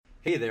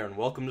Hey there and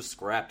welcome to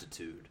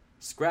Scraptitude.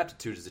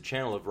 Scraptitude is a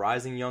channel of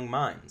rising young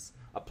minds,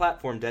 a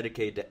platform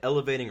dedicated to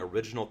elevating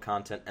original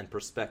content and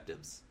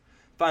perspectives.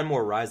 Find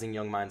more Rising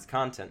Young Minds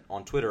content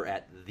on Twitter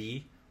at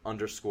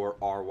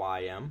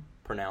 _RYM,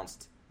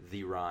 pronounced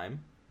The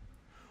Rhyme,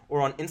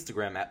 or on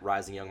Instagram at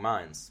Rising Young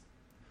Minds.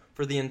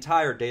 For the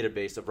entire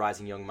database of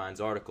Rising Young Minds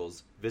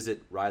articles,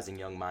 visit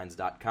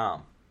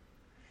risingyoungminds.com.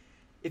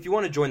 If you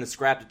want to join the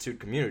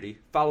Scraptitude community,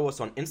 follow us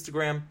on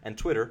Instagram and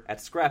Twitter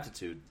at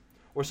Scraptitude,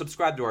 or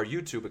subscribe to our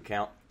YouTube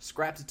account,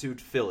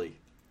 Scraptitude Philly.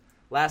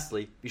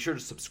 Lastly, be sure to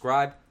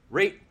subscribe,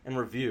 rate, and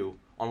review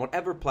on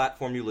whatever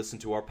platform you listen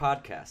to our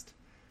podcast.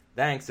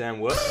 Thanks,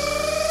 and what?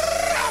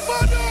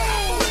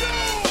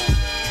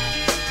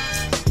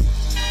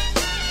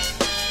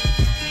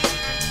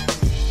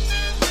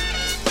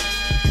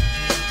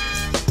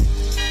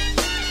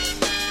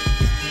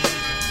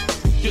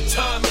 Your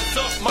time is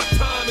up, my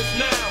time is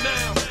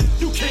now.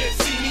 You can't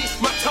see me,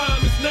 my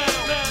time is now.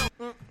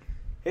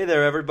 Hey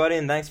there, everybody,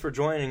 and thanks for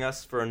joining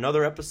us for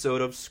another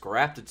episode of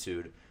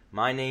Scraptitude.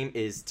 My name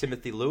is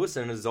Timothy Lewis,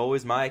 and as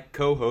always, my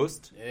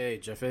co-host. Hey,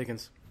 Jeff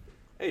Akins.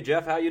 Hey,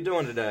 Jeff, how you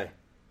doing today?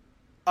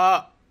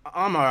 I'm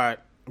alright.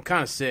 I'm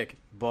kind of sick,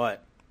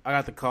 but I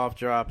got the cough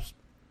drops,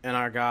 and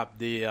I got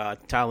the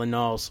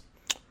Tylenols,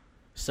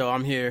 so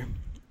I'm here.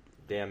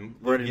 Damn,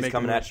 Ready to he's make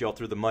coming a at you all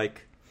through the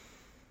mic.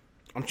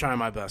 I'm trying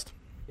my best.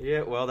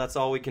 Yeah, well, that's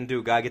all we can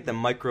do. Gotta get them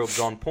microbes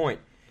on point.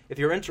 If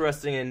you're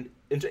interested in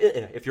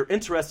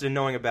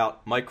knowing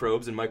about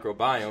microbes and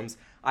microbiomes,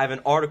 I have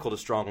an article to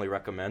strongly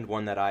recommend,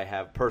 one that I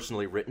have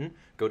personally written.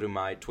 Go to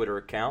my Twitter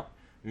account,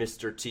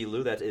 Mr.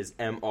 Tlew, that is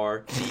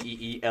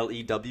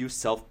MrTeelew,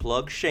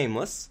 self-plug,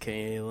 shameless.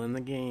 Kale in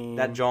the game.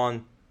 That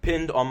John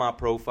pinned on my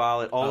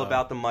profile. It's all Oh.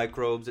 about the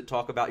microbes. It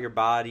talk about your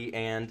body,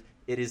 and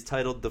it is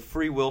titled The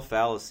Free Will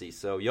Fallacy.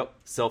 So, yep,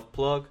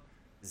 self-plug,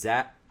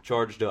 zap,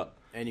 charged up.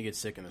 And you get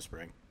sick in the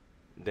spring.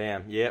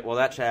 Damn, yeah, well,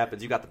 that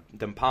happens. You got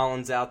them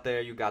pollens out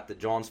there. You got the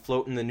John's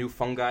floating, the new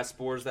fungi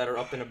spores that are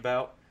up and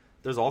about.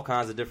 There's all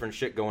kinds of different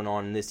shit going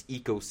on in this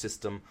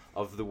ecosystem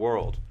of the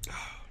world.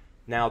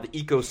 Now, the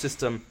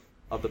ecosystem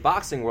of the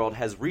boxing world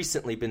has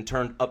recently been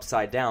turned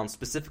upside down,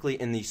 specifically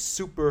in the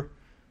super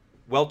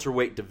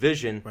welterweight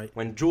division, Right.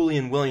 when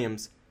Julian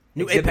Williams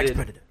New exhibited- Apex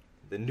Predator.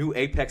 The new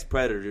Apex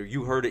Predator,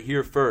 you heard it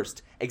here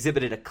first,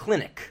 exhibited a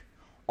clinic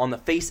on the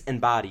face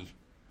and body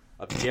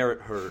of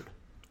Jarrett Hurd.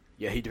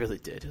 Yeah, he really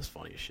did. It was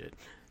funny as shit.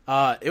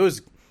 It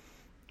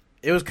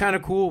was kind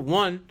of cool.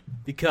 One,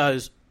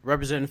 because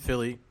representing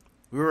Philly,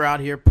 we were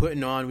out here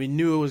putting on. We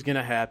knew it was going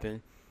to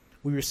happen.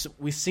 We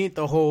seen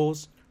the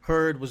holes.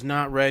 Hurd was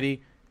not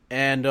ready,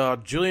 and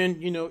Julian,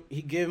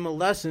 he gave him a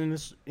lesson in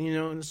this,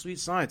 in the sweet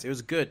science. It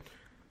was good.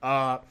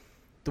 The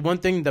one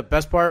thing, the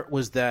best part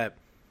was that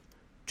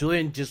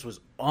Julian just was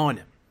on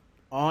him.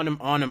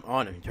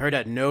 Hurd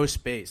had no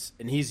space,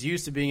 and he's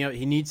used to being able.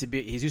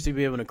 He's used to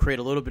be able to create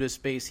a little bit of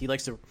space. He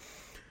likes to.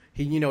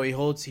 He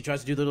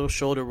tries to do the little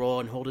shoulder roll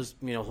and hold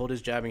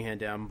his jabbing hand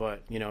down,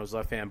 but his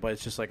left hand. But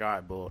it's just like, all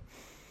right, bull.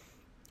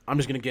 I'm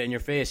just gonna get in your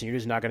face, and you're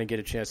just not gonna get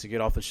a chance to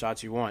get off the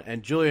shots you want.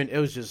 And Julian, it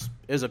was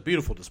a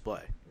beautiful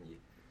display.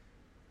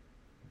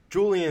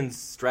 Julian's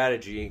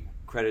strategy,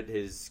 credit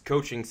his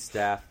coaching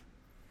staff,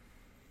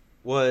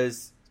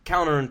 was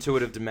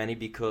counterintuitive to many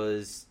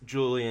because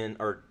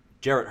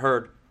Jarrett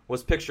Hurd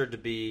was pictured to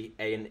be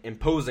an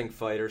imposing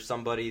fighter,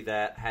 somebody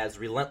that has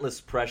relentless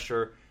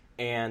pressure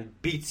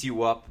and beats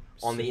you up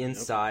on the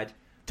inside,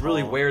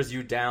 really Tall, wears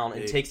you down,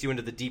 and big. takes you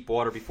into the deep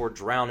water before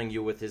drowning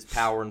you with his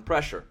power and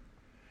pressure.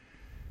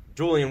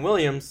 Julian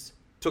Williams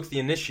took the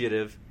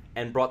initiative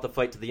and brought the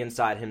fight to the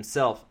inside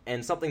himself,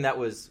 and something that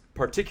was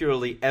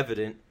particularly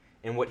evident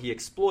in what he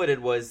exploited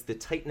was the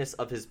tightness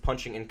of his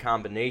punching and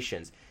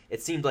combinations.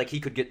 It seemed like he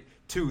could get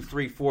 2,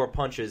 3, 4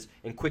 punches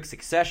in quick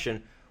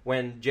succession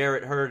when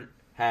Jarrett Hurd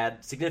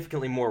had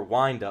significantly more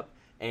wind-up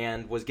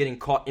and was getting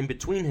caught in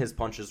between his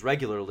punches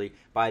regularly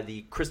by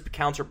the crisp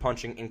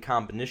counter-punching and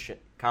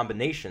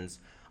combinations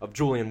of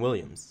Julian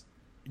Williams.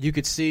 You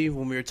could see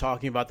when we were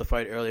talking about the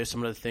fight earlier,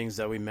 some of the things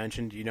that we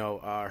mentioned.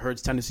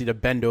 Hurd's tendency to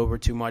bend over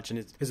too much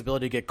and his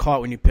ability to get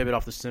caught when you pivot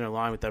off the center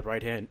line with that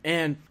right hand.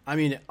 And I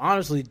mean,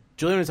 honestly,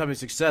 Julian was having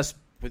success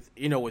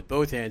with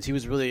both hands. He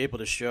was really able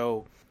to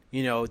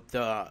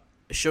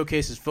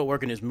showcase his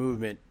footwork and his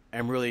movement,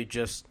 and really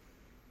just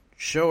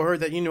show her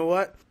that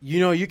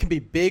you can be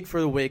big for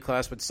the weight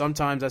class, but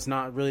sometimes that's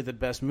not really the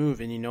best move.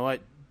 And you know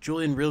what,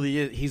 Julian really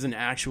is. He's an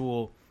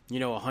actual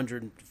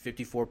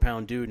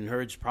 154-pound dude, and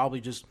Hurd's probably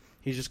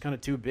he's just kind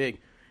of too big.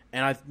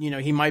 And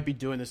he might be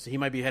doing this. He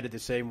might be headed the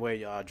same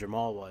way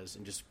Jamal was,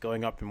 and just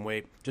going up in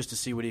weight just to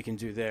see what he can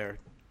do there,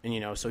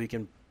 and so he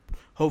can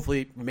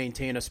hopefully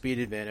maintain a speed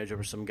advantage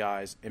over some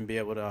guys and be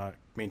able to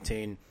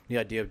maintain the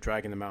idea of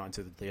dragging them out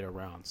into the later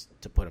rounds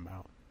to put him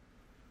out.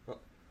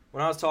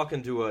 When I was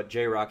talking to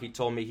J-Rock, he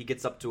told me he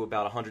gets up to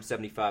about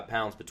 175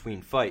 pounds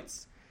between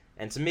fights.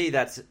 And to me,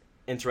 that's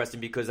interesting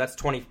because that's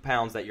 20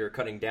 pounds that you're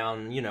cutting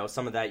down.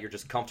 Some of that you're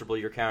just comfortable.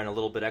 You're carrying a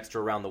little bit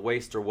extra around the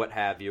waist or what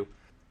have you.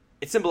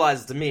 it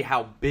symbolizes to me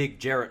how big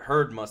Jarrett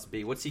Hurd must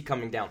be. What's he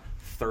coming down?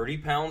 30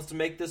 pounds to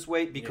make this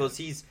weight? Because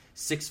he's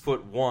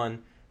 6'1",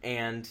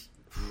 and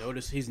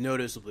he's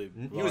noticeably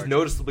larger. He was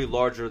noticeably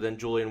larger than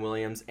Julian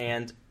Williams,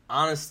 and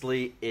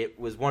honestly, it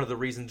was one of the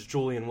reasons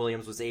Julian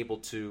Williams was able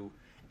to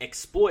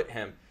exploit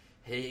him.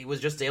 He was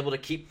just able to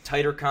keep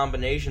tighter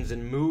combinations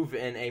and move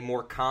in a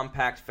more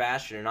compact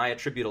fashion, and I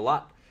attribute a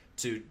lot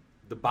to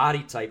the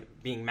body type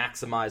being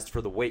maximized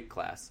for the weight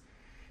class.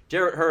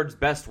 Jarrett Hurd's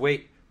best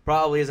weight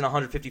probably isn't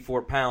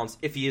 154 pounds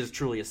if he is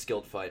truly a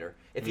skilled fighter.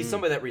 If he's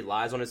somebody that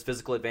relies on his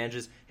physical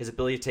advantages, his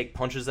ability to take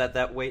punches at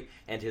that weight,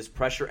 and his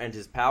pressure and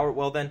his power,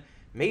 well then,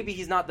 maybe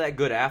he's not that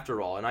good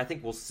after all. And I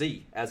think we'll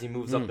see as he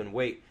moves up in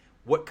weight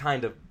what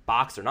kind of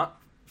boxer,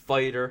 not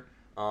fighter,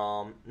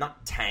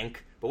 not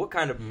tank, but what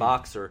kind of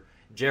boxer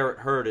Jarrett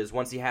Hurd is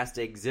once he has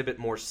to exhibit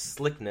more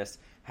slickness,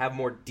 have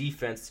more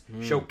defense,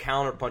 show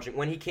counterpunching,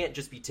 when he can't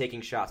just be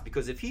taking shots.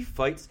 Because if he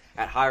fights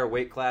at higher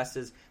weight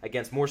classes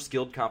against more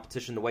skilled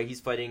competition the way he's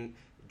fighting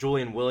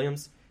Julian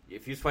Williams,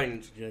 if he's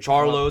fighting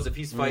Charlos, if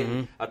he's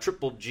fighting a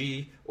Triple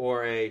G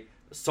or a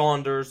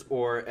Saunders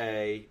or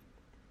a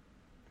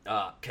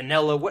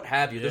Canelo, what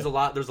have you, there's a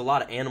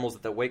lot of animals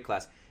at that weight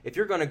class. If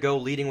you're going to go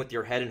leading with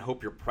your head and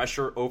hope your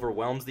pressure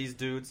overwhelms these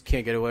dudes,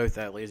 can't get away with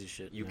that lazy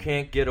shit. You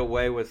can't get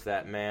away with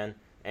that, man.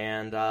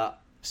 And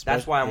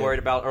that's why I'm worried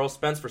about Earl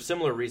Spence for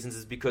similar reasons,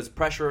 is because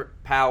pressure,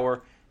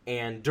 power,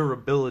 and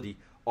durability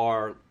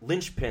are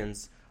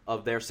linchpins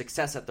of their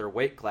success at their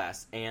weight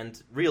class.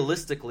 And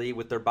realistically,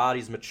 with their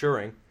bodies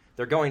maturing,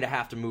 they're going to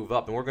have to move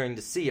up. And we're going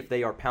to see if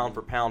they are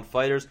pound-for-pound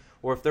fighters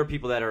or if they're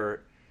people that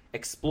are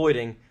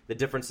exploiting the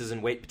differences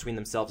in weight between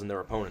themselves and their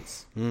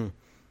opponents.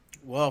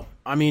 Well,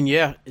 I mean,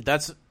 yeah,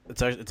 it's a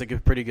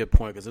pretty good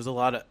point, because there's a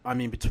lot of, I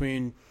mean,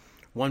 between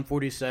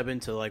 147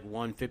 to like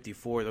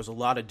 154, there's a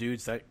lot of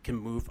dudes that can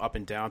move up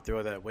and down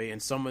through that weight,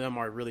 and some of them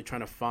are really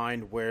trying to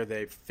find where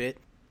they fit.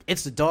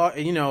 It's the dog,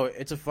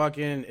 it's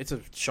a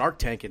Shark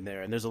Tank in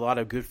there, and there's a lot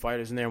of good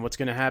fighters in there. And what's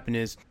going to happen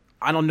is,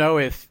 I don't know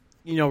if,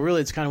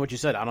 really, it's kind of what you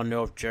said. I don't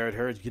know if Jarrett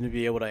Hurd's going to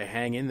be able to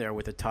hang in there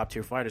with the top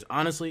tier fighters.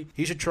 Honestly,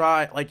 he should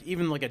try,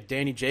 even like a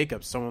Danny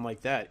Jacobs, someone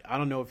like that. I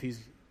don't know if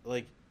he's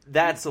like.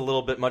 That's a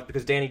little bit much,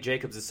 because Danny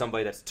Jacobs is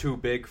somebody that's too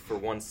big for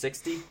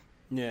 160.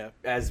 Yeah,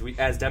 as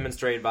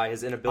demonstrated by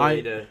his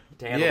inability to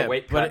handle the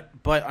weight cut.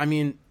 But I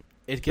mean,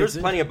 there's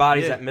plenty of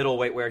bodies at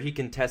middleweight where he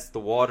can test the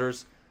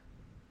waters.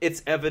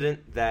 It's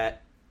evident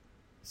that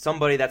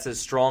somebody that's as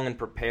strong and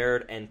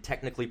prepared and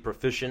technically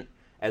proficient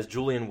as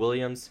Julian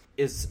Williams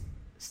is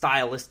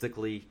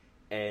stylistically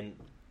an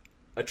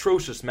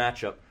atrocious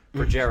matchup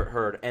for Jarrett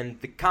Hurd. And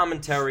the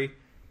commentary,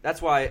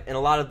 that's why in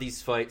a lot of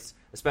these fights,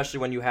 especially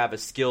when you have a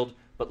skilled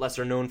but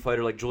lesser-known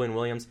fighter like Julian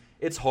Williams,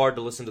 it's hard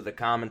to listen to the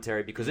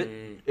commentary because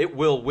it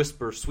will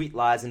whisper sweet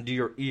lies into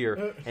your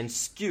ear and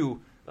skew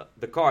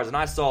the cards. And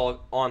I saw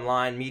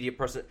online, media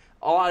person,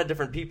 a lot of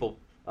different people,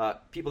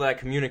 people that I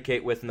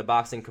communicate with in the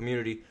boxing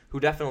community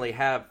who definitely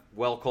have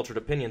well-cultured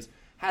opinions,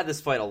 had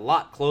this fight a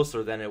lot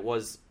closer than it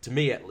was, to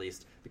me at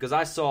least, because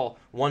I saw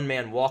one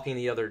man walking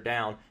the other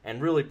down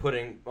and really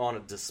putting on a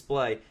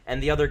display,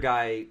 and the other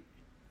guy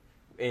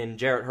in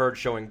Jarrett Hurd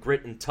showing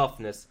grit and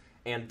toughness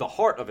and the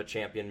heart of a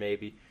champion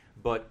maybe,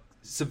 but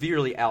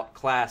severely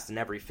outclassed in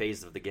every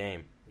phase of the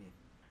game.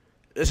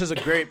 This is a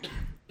great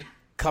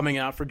coming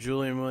out for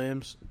Julian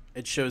Williams.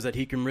 It shows that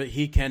he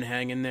can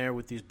hang in there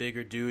with these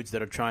bigger dudes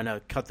that are trying to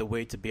cut the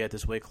weight to be at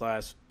this weight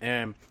class.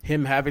 And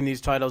him having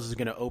these titles is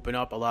going to open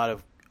up a lot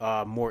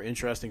of more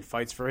interesting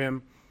fights for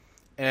him.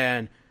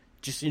 And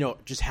just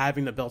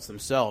having the belts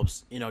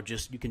themselves,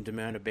 you can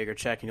demand a bigger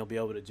check and you'll be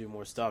able to do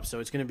more stuff. So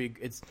it's good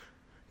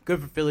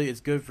for Philly,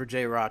 it's good for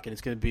J-Rock, and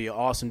it's going to be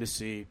awesome to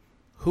see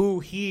who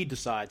he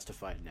decides to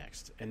fight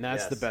next. And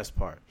that's the best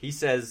part. He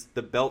says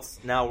the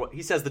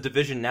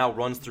division now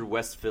runs through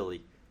West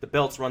Philly. The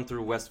belts run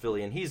through West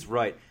Philly, and he's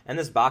right. And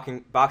this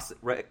boxing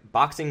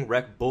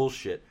rec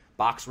bullshit,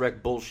 Fox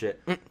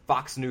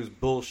News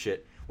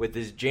bullshit with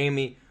this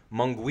Jamie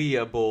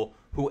Munguia bull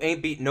who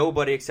ain't beat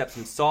nobody except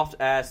some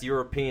soft-ass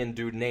European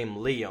dude named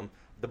Liam,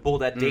 the bull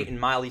that dating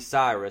Miley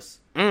Cyrus.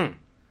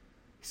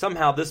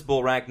 Somehow this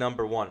bull ranked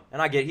number 1. And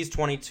I get he's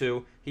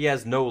 22. He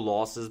has no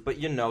losses. But,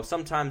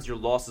 sometimes your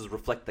losses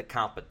reflect the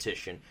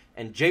competition.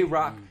 And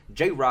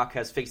J-Rock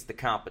has faced the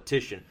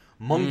competition.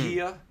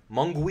 Munguia,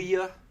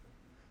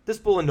 this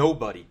bull a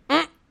nobody.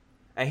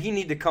 And he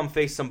need to come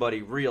face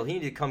somebody real. He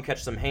need to come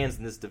catch some hands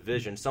in this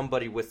division.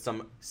 Somebody with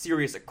some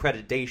serious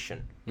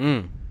accreditation.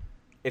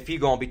 If he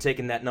going to be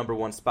taking that number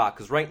 1 spot.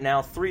 Because right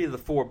now, 3 of the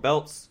 4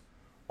 belts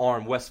are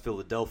in West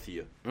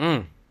Philadelphia.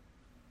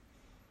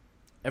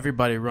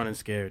 Everybody running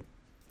scared.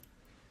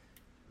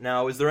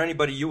 Now, is there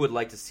anybody you would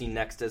like to see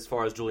next as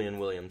far as Julian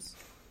Williams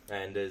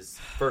and his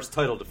first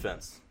title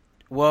defense?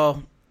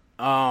 Well,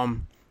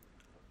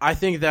 I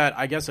think that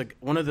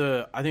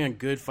a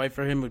good fight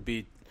for him would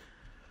be,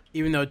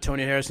 even though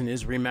Tony Harrison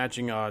is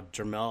rematching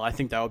Jermell, I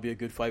think that would be a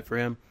good fight for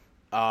him.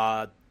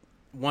 I'd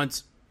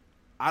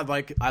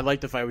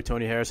like to fight with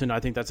Tony Harrison. I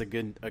think that's a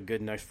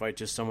good next fight,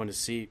 just someone to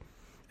see.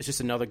 It's just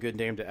another good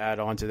name to add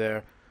on to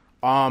there.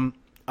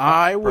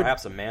 I would.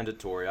 Perhaps a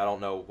mandatory. I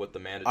don't know what the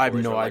mandatories I have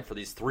no are like idea. for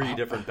these 3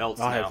 different belts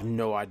I now. have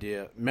no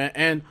idea.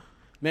 And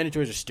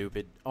mandatories are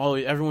stupid.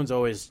 Everyone's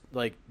always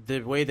like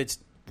the way that's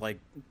like,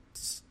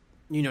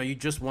 you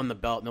just won the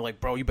belt, and they're like,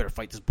 bro, you better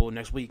fight this bull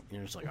next week. And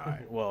you're just like, all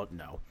right, well,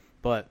 no.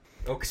 But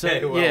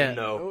Okay,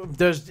 no.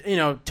 There's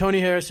Tony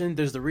Harrison.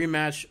 There's the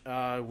rematch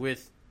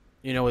with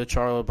the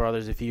Charlo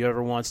brothers. If he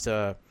ever wants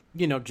to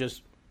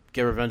just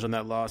get revenge on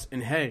that loss,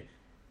 and hey,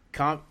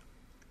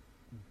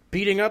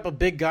 beating up a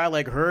big guy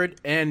like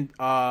Hurd, and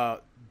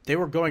they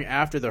were going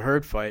after the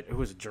Hurd fight. Who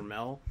was it?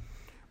 Jermell?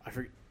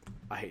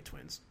 I hate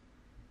twins.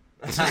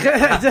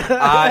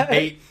 I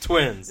hate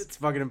twins. It's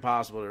fucking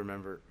impossible to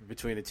remember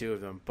between the two of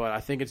them, but I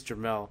think it's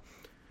Jermell.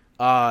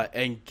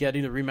 And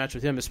getting the rematch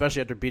with him,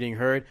 especially after beating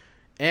Hurd.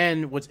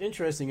 And what's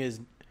interesting is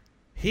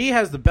he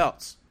has the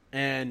belts,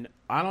 and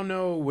I don't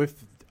know if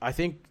I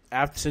think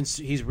since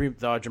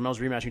Jermell's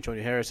rematching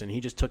Tony Harrison,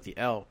 he just took the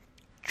L.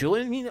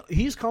 Julian,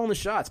 he's calling the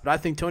shots, but I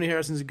think Tony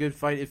Harrison's a good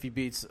fight if he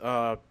beats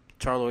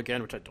Charlo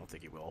again, which I don't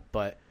think he will.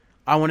 But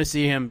I want to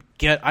see him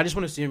I just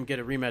want to see him get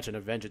a rematch and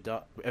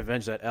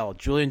avenge that L.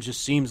 Julian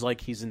just seems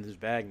like he's in his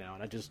bag now,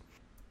 and it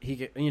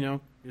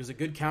was a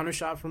good counter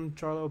shot from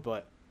Charlo,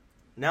 but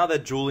now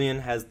that Julian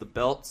has the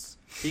belts,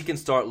 he can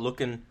start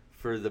looking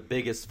for the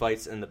biggest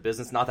fights in the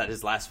business. Not that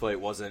his last fight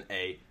wasn't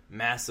a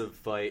massive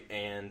fight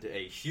and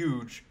a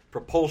huge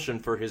propulsion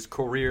for his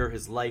career,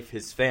 his life,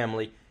 his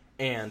family,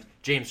 and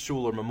James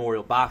Schuler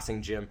Memorial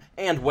Boxing Gym,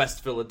 and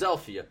West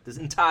Philadelphia, this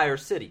entire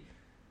city.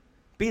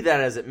 Be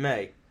that as it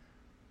may,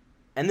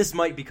 and this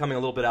might be coming a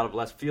little bit out of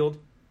left field,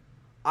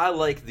 I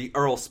like the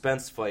Earl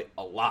Spence fight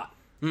a lot.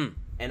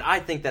 And I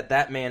think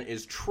that man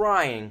is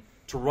trying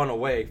to run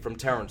away from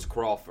Terrence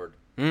Crawford.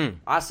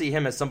 I see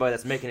him as somebody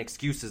that's making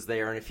excuses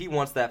there, and if he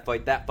wants that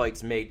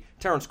fight's made.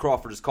 Terrence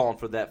Crawford is calling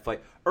for that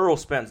fight. Earl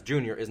Spence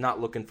Jr. is not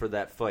looking for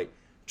that fight.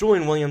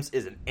 Julian Williams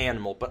is an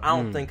animal, but I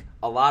don't think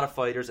a lot of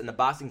fighters and the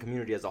boxing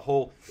community as a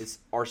whole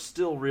are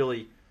still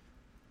really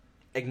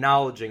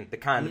acknowledging the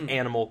kind of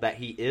animal that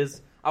he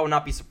is. I would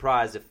not be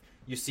surprised if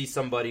you see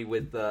somebody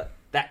with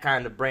that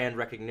kind of brand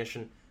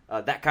recognition,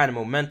 that kind of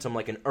momentum,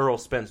 like an Earl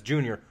Spence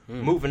Jr.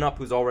 moving up,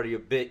 who's already a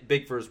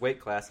big for his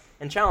weight class,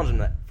 and challenging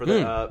that for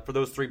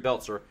those 3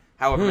 belts or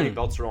however many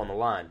belts are on the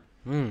line.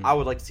 I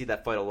would like to see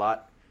that fight a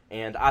lot,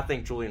 and I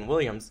think Julian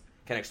Williams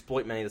can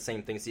exploit many of the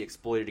same things he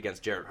exploited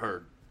against Jarrett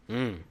Hurd.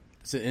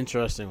 It's an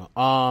interesting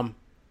one.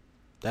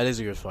 That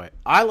is a good fight.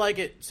 I like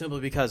it simply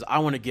because I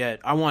want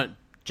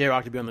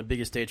J-Rock to be on the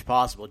biggest stage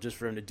possible, just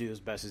for him to do as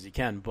best as he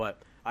can.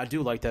 But I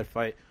do like that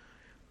fight.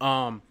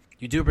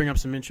 You do bring up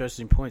some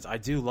interesting points. I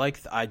do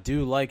like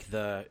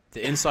the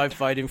inside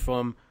fighting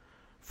from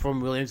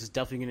Williams is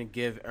definitely going to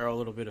give Errol a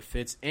little bit of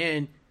fits.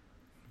 And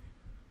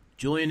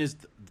Julian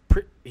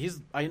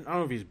I don't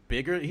know if he's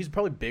bigger. He's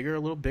probably a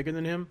little bigger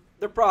than him.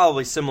 They're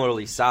probably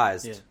similarly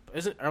sized. Yeah.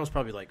 Isn't Errol's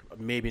probably like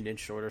maybe an inch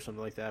short or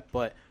something like that?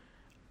 But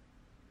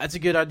that's a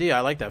good idea.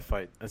 I like that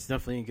fight. That's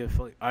definitely a good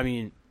fight. I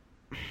mean,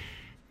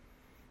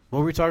 what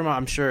were we talking about?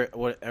 I'm sure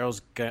what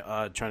Errol's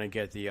trying to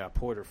get the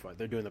Porter fight.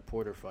 They're doing the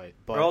Porter fight.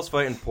 But Errol's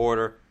fighting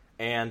Porter,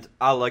 and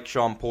I like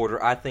Sean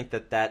Porter. I think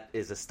that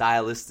is a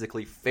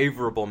stylistically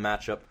favorable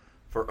matchup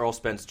for Earl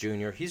Spence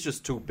Jr. He's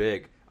just too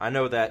big. I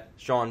know that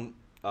Sean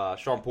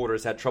Porter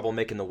has had trouble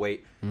making the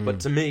weight, but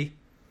to me,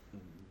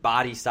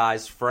 body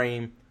size,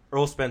 frame,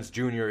 Earl Spence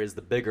Jr. is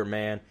the bigger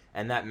man,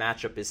 and that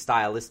matchup is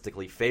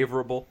stylistically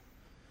favorable.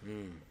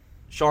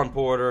 Sean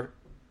Porter,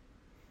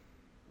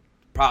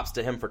 props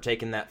to him for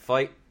taking that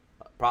fight.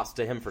 Props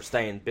to him for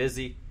staying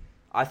busy.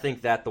 I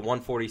think that the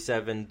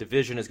 147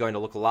 division is going to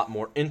look a lot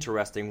more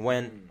interesting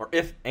when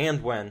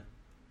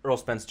Earl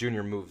Spence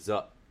Jr. moves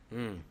up.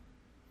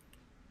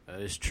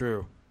 That is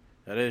true.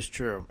 And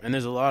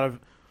there's a lot of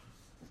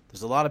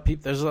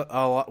people. There's a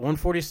lot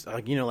 140.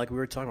 Like we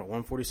were talking about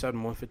 147,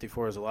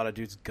 154. There's a lot of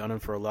dudes gunning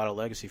for a lot of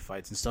legacy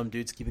fights, and some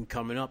dudes keeping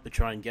coming up to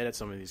try and get at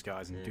some of these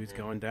guys, and dudes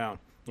going down.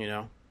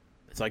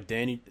 It's like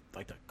Danny,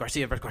 like the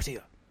Garcia versus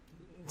Garcia.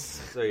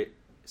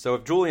 So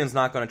if Julian's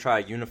not going to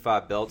try to unify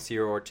belts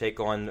here or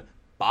take on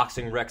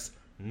Boxing Rex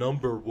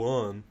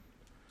 #1,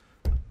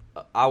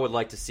 I would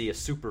like to see a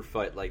super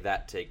fight like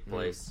that take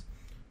place.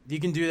 You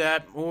can do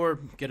that or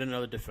get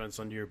another defense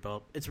under your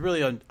belt. It's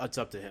really it's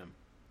up to him.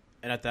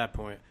 And at that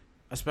point,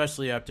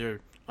 especially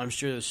after, I'm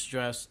sure, the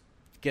stress,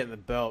 getting the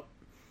belt,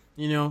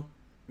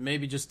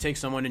 maybe just take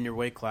someone in your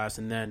weight class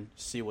and then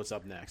see what's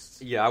up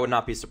next. Yeah, I would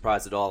not be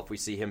surprised at all if we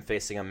see him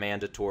facing a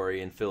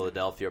mandatory in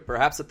Philadelphia,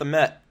 perhaps at the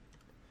Met.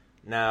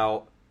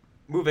 Now,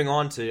 moving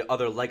on to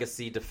other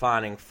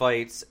legacy-defining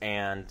fights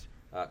and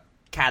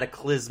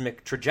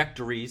cataclysmic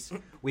trajectories,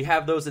 we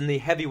have those in the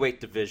heavyweight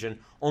division,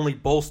 only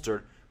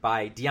bolstered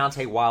by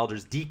Deontay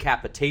Wilder's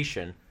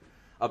decapitation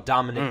of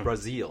Dominic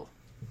Breazeale.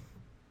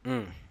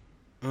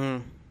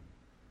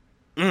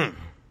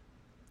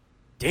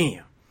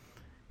 Damn.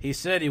 He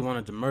said he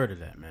wanted to murder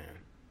that man.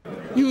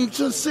 You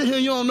just sit here,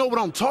 you don't know what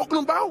I'm talking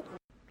about?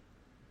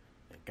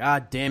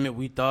 God damn it,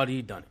 we thought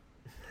he'd done it.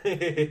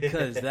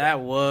 Because that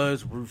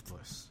was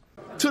ruthless.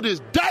 To this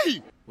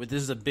day!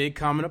 This is a big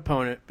common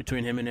opponent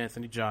between him and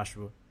Anthony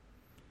Joshua.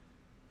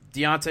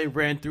 Deontay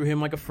ran through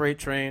him like a freight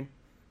train.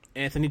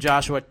 Anthony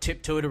Joshua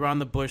tiptoed around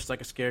the bush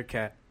like a scared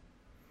cat.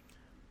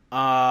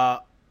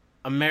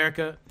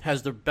 America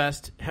has the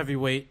best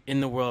heavyweight in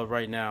the world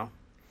right now.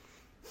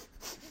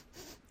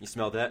 You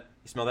smell that?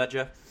 You smell that,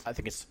 Jeff? I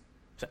think it's is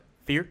that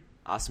fear.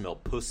 I smell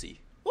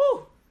pussy.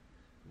 Woo!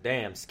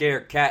 Damn,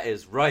 scared cat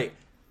is right.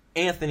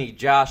 Anthony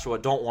Joshua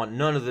don't want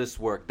none of this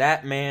work.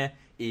 That man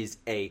is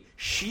a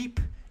sheep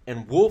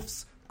in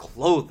wolf's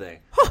clothing.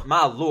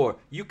 My lord,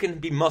 you can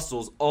be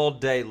muscles all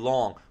day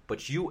long,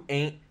 but you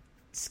ain't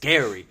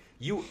scary.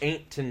 You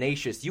ain't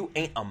tenacious. You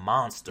ain't a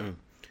monster.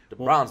 The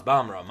Bronze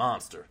Bomber a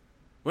monster.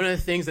 One of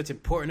the things that's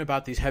important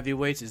about these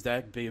heavyweights is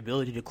that the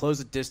ability to close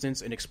the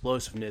distance and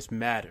explosiveness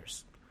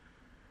matters.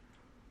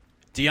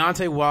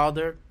 Deontay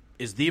Wilder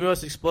is the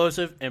most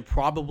explosive and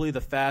probably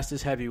the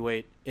fastest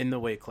heavyweight in the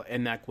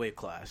in that weight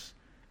class,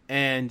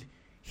 and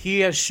he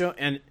has shown.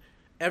 And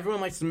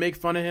everyone likes to make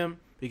fun of him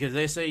because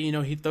they say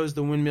he throws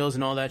the windmills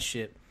and all that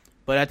shit.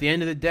 But at the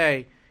end of the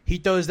day, he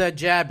throws that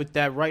jab with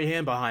that right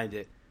hand behind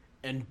it,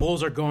 and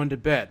bulls are going to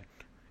bed.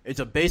 It's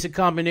a basic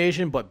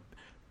combination, but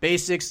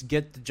basics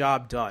get the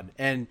job done.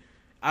 And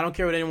I don't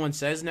care what anyone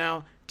says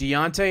now.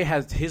 Deontay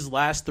has his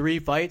last 3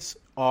 fights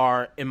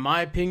are, in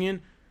my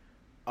opinion,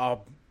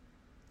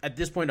 at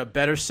this point, a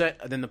better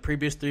set than the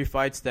previous 3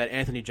 fights that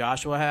Anthony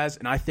Joshua has.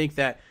 And I think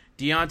that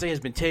Deontay has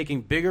been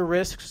taking bigger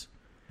risks,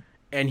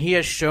 and he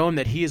has shown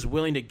that he is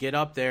willing to get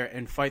up there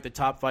and fight the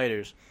top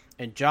fighters.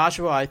 And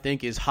Joshua, I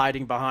think, is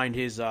hiding behind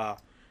his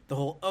the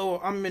whole,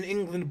 I'm an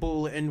England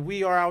bull, and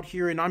we are out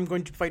here, and I'm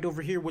going to fight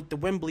over here with the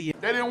Wembley.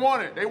 They didn't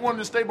want it. They wanted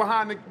to stay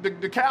behind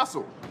the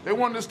castle. They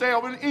wanted to stay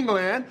over in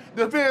England.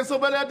 The fans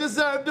over there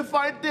deserved to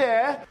fight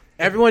there.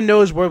 Everyone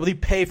knows where we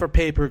pay for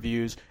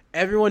pay-per-views.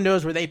 Everyone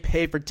knows where they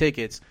pay for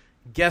tickets.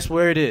 Guess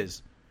where it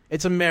is?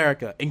 It's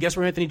America. And guess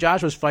where Anthony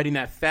Joshua's fighting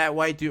that fat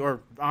white dude,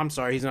 or I'm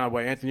sorry, he's not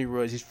white, Anthony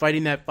Ruiz. He's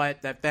fighting that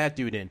fat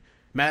dude in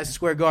Madison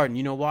Square Garden.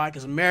 You know why?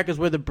 Because America's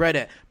where the bread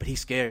at. But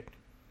he's scared.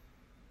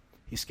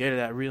 He's scared of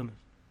that realness.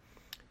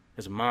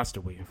 There's a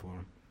monster waiting for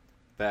him.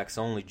 Facts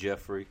only,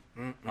 Jeffrey.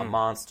 A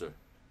monster.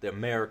 The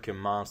American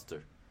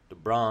monster. The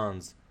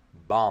Bronze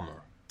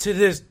Bomber. To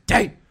this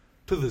day.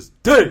 To this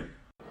day.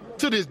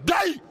 To this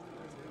day.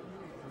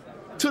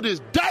 To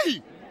this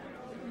day.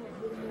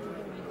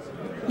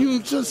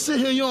 You just sit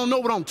here, you don't know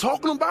what I'm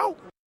talking about?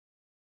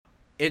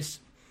 It's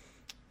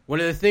one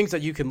of the things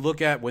that you can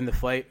look at when the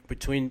fight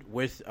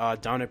with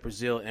Dominic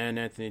Breazeale and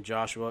Anthony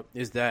Joshua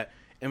is that,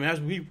 as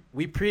we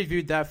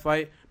previewed that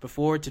fight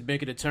before to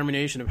make a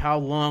determination of how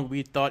long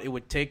we thought it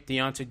would take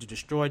Deontay to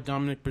destroy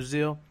Dominic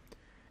Breazeale,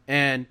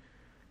 and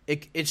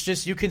it's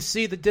just, you can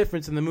see the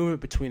difference in the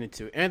movement between the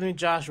two. Anthony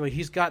Joshua,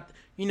 he's got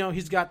the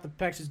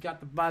pecs, he's got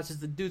the biceps,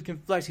 the dude can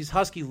flex, he's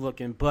husky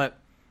looking, but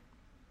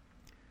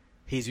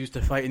he's used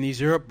to fighting these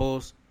Europe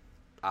bulls.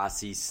 I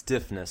see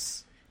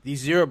stiffness.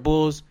 These Europe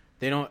bulls,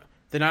 they're not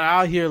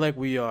out here like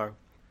we are.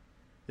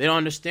 They don't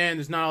understand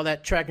there's not all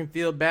that track and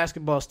field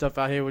basketball stuff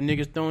out here where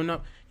niggas throwing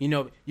up. You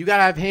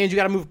gotta have hands, you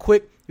gotta move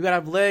quick, you gotta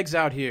have legs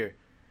out here.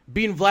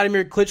 Beating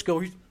Vladimir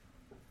Klitschko, he's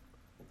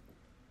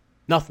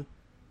nothing.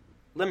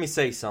 Let me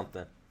say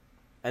something.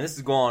 And this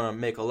is going to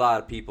make a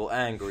lot of people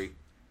angry.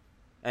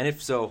 And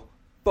if so,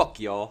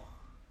 fuck y'all.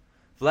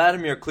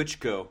 Vladimir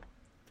Klitschko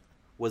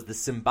was the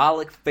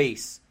symbolic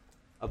face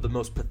of the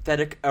most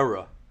pathetic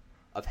era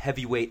of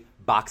heavyweight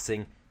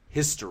boxing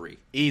history.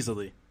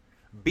 Easily.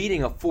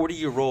 Beating a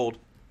 40-year-old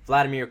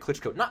Vladimir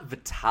Klitschko, not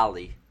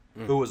Vitaly,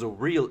 who was a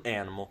real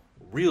animal,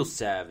 real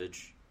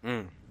savage.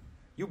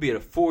 You beat a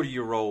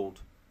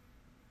 40-year-old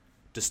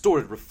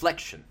distorted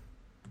reflection.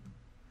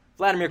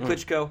 Vladimir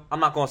Klitschko, I'm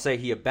not going to say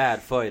he a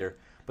bad fighter,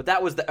 but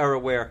that was the era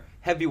where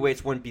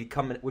heavyweights would be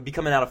coming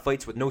out of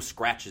fights with no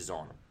scratches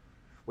on them,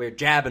 where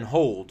jab and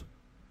hold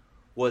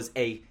was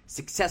a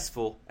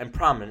successful and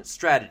prominent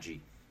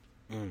strategy.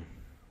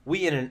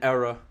 We in an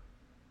era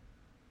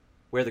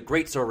where the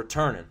greats are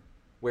returning,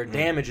 where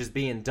damage is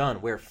being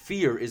done, where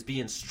fear is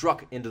being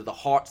struck into the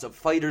hearts of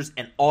fighters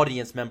and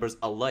audience members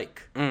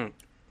alike.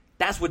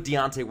 That's what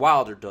Deontay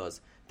Wilder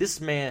does. This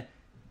man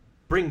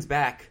brings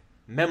back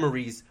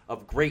memories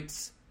of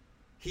greats.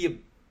 He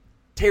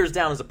tears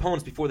down his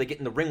opponents before they get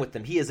in the ring with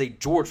them. He is a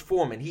George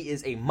Foreman. He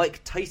is a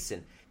Mike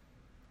Tyson.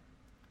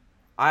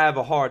 I have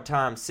a hard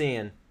time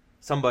seeing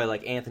somebody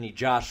like Anthony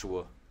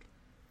Joshua,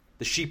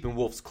 the sheep in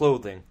wolf's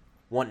clothing,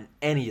 wanting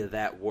any of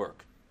that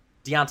work.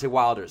 Deontay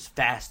Wilder is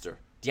faster.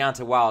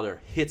 Deontay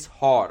Wilder hits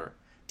harder.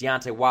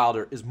 Deontay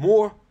Wilder is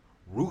more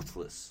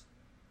ruthless.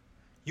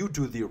 You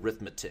do the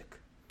arithmetic.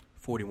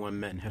 41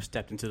 men have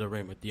stepped into the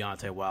ring with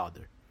Deontay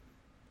Wilder.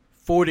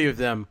 40 of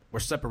them were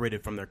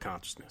separated from their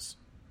consciousness.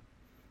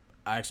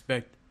 I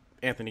expect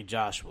Anthony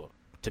Joshua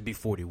to be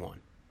 41.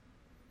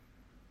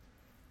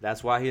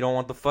 That's why he don't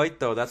want the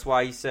fight, though. That's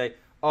why he say,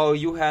 oh,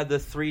 you had the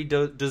 3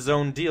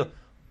 DAZN deal.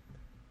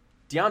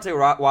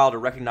 Deontay Wilder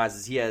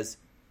recognizes he has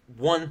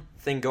one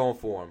thing going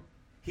for him.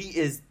 He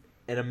is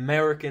an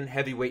American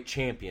heavyweight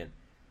champion.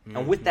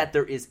 And with that,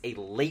 there is a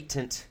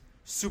latent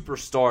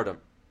superstardom.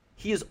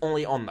 He is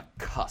only on the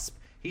cusp.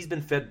 He's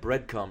been fed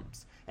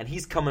breadcrumbs. and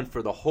he's coming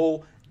for the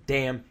whole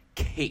damn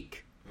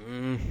cake.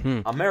 Mm-hmm.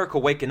 America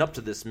waking up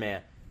to this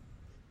man.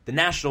 The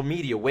national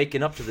media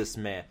waking up to this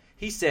man.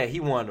 He said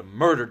he wanted to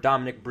murder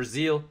Dominic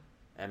Breazeale,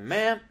 and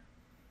man,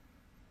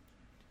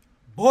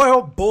 boy,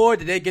 oh boy,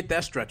 did they get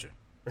that stretcher.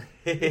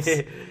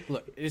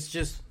 Look, it's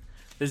just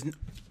it's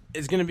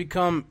going to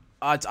become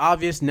it's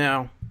obvious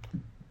now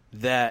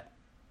that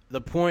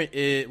the point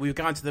is we've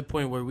gotten to the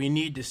point where we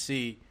need to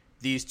see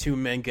these two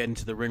men get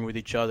into the ring with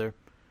each other.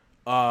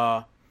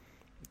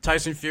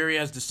 Tyson Fury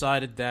has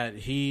decided that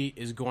he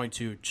is going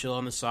to chill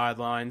on the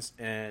sidelines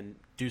and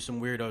do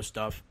some weirdo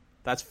stuff.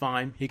 That's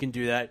fine. He can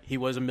do that. He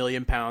was 1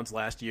 million pounds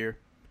last year.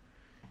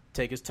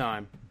 Take his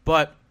time.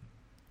 But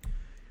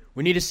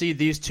we need to see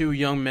these two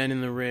young men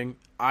in the ring.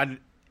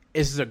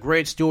 This is a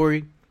great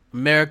story.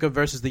 America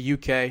versus the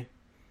UK.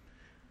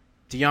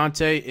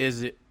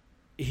 Deontay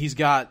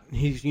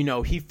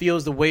he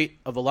feels the weight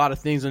of a lot of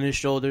things on his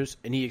shoulders,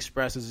 and he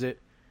expresses it.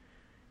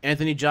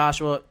 Anthony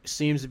Joshua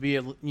seems to be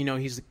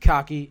he's a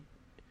cocky,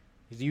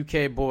 he's a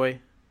UK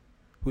boy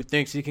who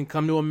thinks he can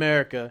come to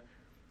America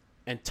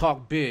and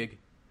talk big.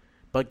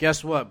 But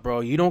guess what,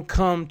 bro? You don't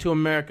come to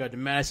America, to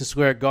Madison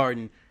Square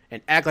Garden,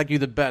 and act like you're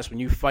the best when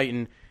you're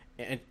fighting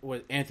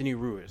with Anthony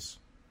Ruiz.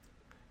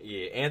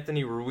 Yeah,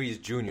 Anthony Ruiz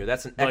Jr.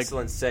 That's an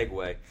excellent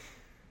segue.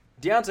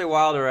 Deontay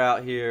Wilder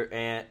out here,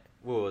 and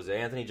what was it?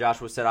 Anthony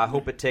Joshua said, I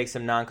hope it takes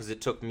him 9 because it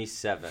took me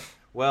 7.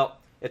 Well,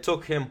 it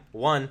took him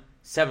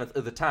 1/7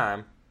 of the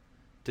time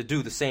to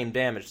do the same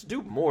damage, to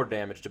do more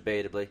damage,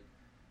 debatably.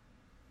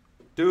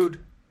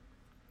 Dude,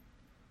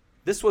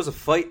 this was a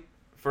fight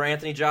for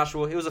Anthony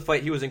Joshua. It was a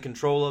fight he was in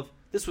control of.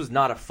 This was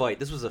not a fight.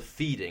 This was a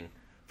feeding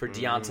for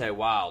Deontay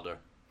Wilder.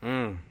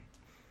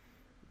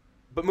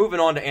 But moving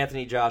on to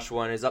Anthony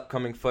Joshua and his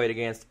upcoming fight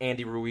against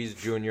Andy Ruiz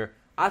Jr.,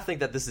 I think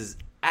that this is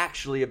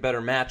actually a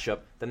better matchup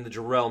than the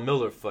Jarrell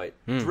Miller fight.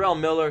 Jarrell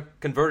Miller,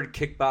 converted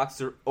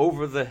kickboxer,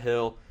 over the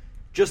hill,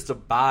 just a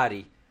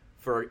body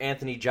for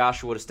Anthony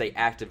Joshua to stay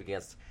active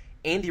against.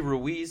 Andy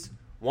Ruiz,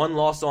 1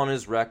 loss on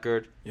his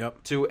record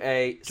to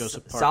a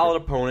solid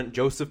opponent,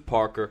 Joseph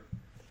Parker.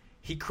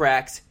 He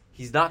cracks.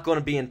 He's not going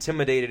to be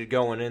intimidated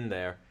going in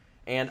there.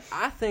 And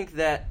I think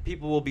that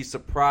people will be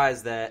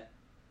surprised that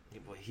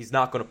he's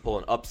not going to pull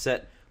an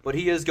upset, but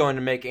he is going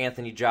to make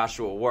Anthony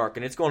Joshua work.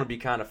 And it's going to be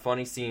kind of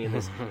funny seeing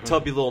this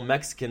tubby little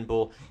Mexican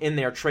bull in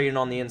there trading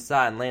on the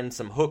inside and landing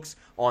some hooks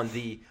on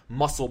the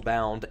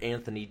muscle-bound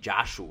Anthony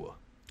Joshua.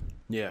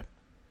 Yeah.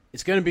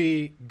 It's going to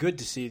be good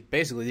to see.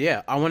 Basically,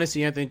 yeah, I want to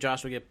see Anthony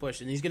Joshua get pushed.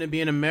 And he's going to be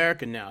in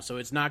America now, so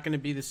it's not going to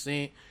be the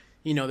same.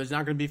 There's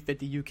not going to be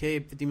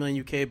 50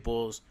 million UK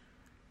bulls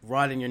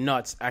riding your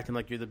nuts, acting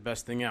like you're the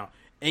best thing out.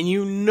 And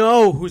you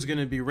know who's going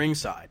to be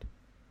ringside.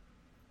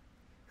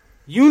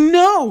 You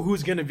know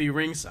who's going to be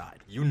ringside.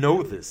 You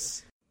know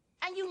this.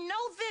 And you know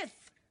this,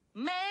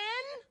 man.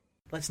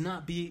 Let's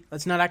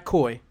not act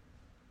coy.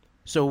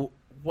 So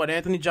what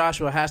Anthony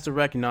Joshua has to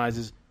recognize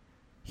is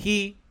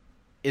he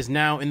is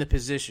now in the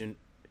position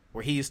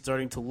where he is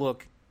starting to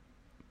look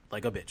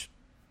like a bitch.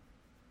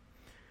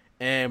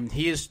 And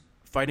he is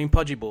fighting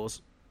pudgy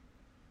bulls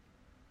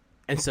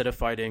instead of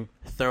fighting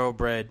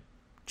thoroughbred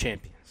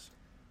champions.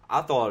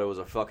 I thought it was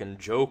a fucking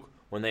joke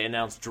when they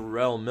announced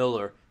Jarrell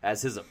Miller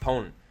as his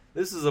opponent.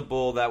 This is a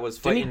bull that was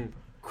fighting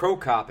Crow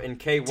Cop in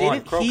K1.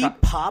 Didn't he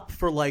pop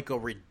for like a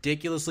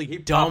ridiculously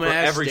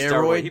dumbass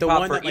steroid? The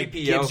one that like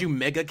gives you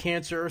mega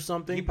cancer or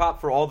something? He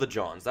popped for all the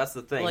Johns. That's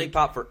the thing. He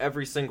popped for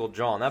every single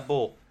John. That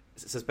bull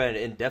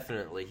suspended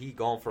indefinitely. He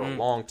gone for a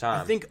long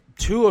time. I think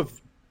 2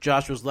 of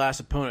Joshua's last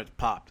opponents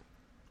popped.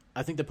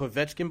 I think the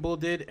Povechkin bull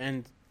did,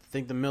 and I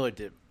think the Miller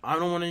did. I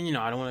don't want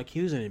to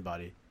accuse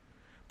anybody.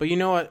 But you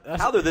know what?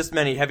 How are there this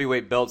many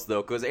heavyweight belts,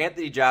 though? Because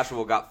Anthony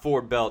Joshua got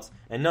 4 belts,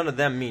 and none of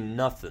them mean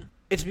nothing.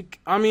 I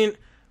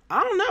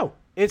don't know.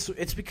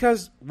 It's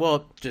because,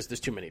 just there's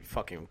too many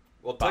fucking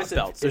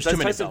belts. There's too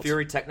many Tyson belts.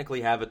 Fury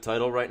technically have a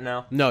title right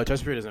now? No,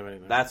 Tyson Fury doesn't have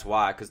anything. That's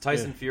why, because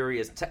Tyson Fury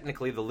is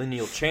technically the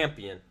lineal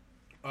champion.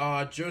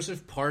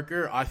 Joseph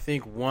Parker, I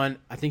think he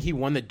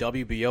won the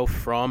WBO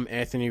from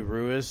Anthony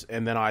Ruiz,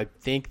 and then I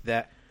think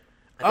that...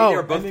 I think they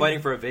were both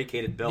fighting for a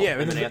vacated belt. Yeah,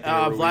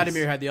 and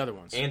Vladimir had the other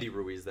ones. Andy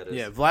Ruiz, that is.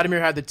 Yeah, Vladimir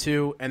had the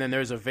 2, and then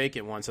there's a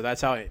vacant one. So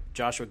that's how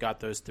Joshua got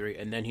those 3,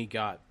 and then he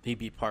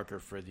beat Parker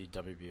for the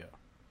WBO.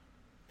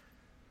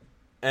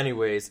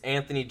 Anyways,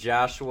 Anthony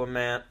Joshua,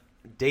 man,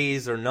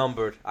 days are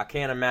numbered. I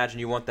can't imagine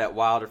you want that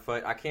Wilder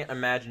fight. I can't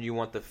imagine you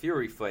want the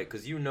Fury fight,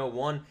 because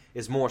one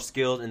is more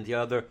skilled and the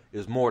other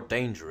is more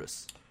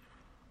dangerous.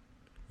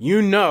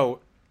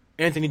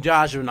 Anthony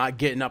Joshua not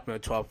getting up in the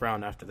 12th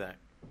round after that.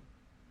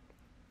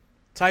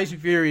 Tyson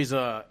Fury's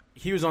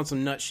he was on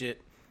some nut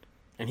shit,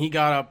 and he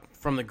got up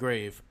from the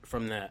grave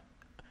from that,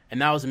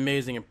 and that was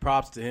amazing. And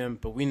props to him.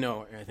 But we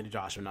know Anthony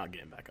Joshua not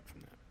getting back up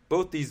from that.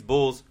 Both these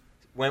bulls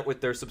went with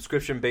their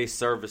subscription-based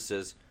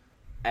services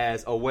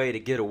as a way to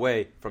get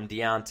away from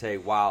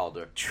Deontay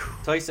Wilder.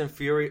 Tyson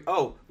Fury.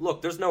 Oh,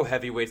 look, there's no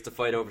heavyweights to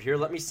fight over here.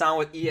 Let me sign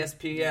with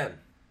ESPN.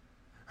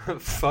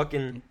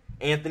 Fucking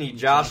Anthony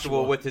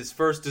Joshua with his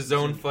first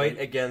DAZN fight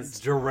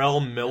against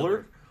Jarrell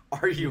Miller.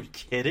 Are you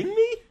kidding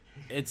me?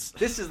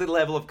 This is the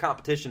level of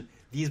competition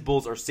these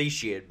bulls are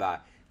satiated by.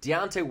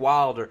 Deontay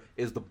Wilder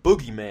is the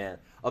boogeyman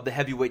of the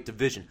heavyweight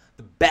division,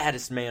 the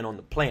baddest man on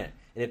the planet.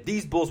 And if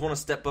these bulls want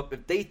to step up,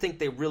 if they think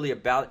they're really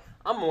about it,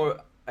 I'm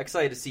more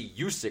excited to see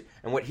Usyk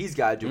and what he's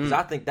got to do, because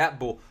I think that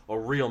bull, a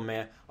real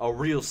man, a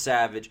real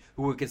savage,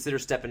 who would consider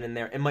stepping in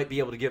there and might be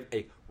able to give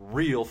a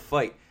real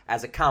fight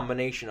as a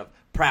combination of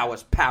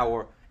prowess,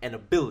 power, and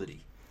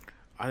ability.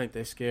 I think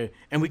they're scared.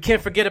 And we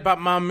can't forget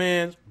about my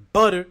man's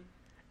Butter.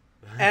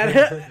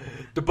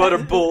 The Butter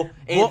Bull,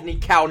 Anthony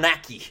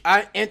Kownacki.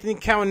 Anthony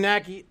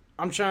Kownacki,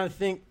 I'm trying to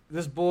think.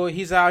 This boy,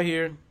 he's out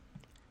here.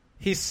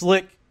 He's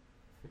slick.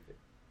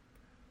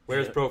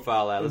 Where's his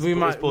profile at?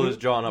 Let's pull his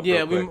John up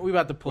real quick. We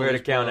about to pull Where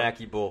his the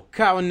Kownacki bull?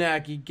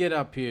 Kownacki, get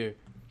up here.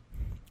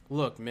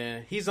 Look,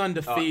 man, he's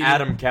undefeated.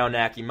 Adam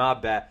Kownacki, my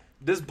bad.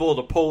 This bull,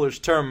 the Polish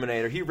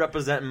Terminator. He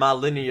representing my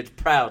lineage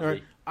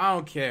proudly. I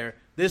don't care.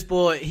 This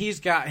boy, he's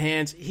got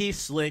hands. He's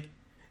slick.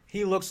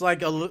 He looks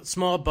like a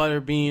small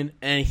butterbean,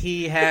 and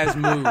he has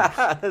moves.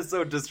 That's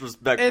so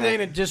disrespectful. It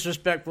ain't a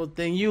disrespectful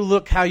thing. You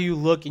look how you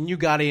look, and you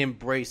got to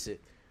embrace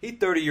it. He's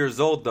 30 years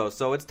old, though,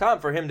 so it's time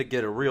for him to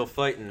get a real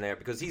fight in there,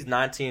 because he's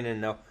 19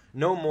 and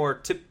no more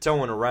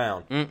tiptoeing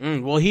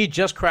around. Well, he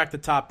just cracked the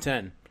top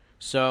 10,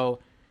 so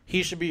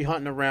he should be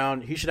hunting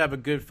around. He should have a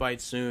good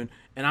fight soon,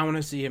 and I want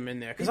to see him in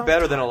there. He's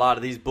better than a lot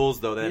of these bulls,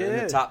 though, in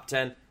Yeah. the top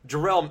 10.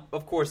 Jarrell,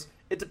 of course,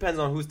 it depends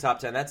on who's top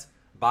 10. That's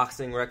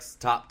Boxing Rec's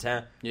top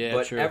 10. Yeah,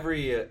 but true.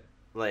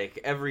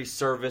 every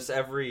service,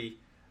 every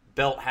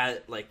belt has,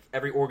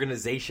 every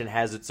organization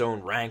has its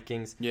own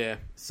rankings. Yeah.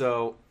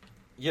 So,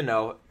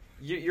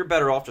 you're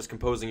better off just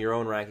composing your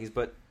own rankings.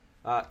 But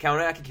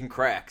Kownacki can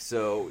crack,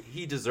 so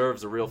he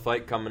deserves a real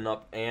fight coming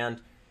up. And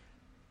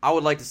I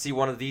would like to see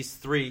one of these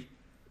three,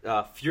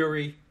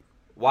 Fury,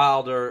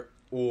 Wilder,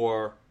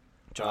 or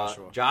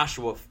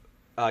Joshua,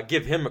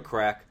 give him a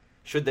crack,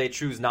 should they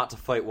choose not to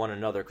fight one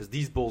another, because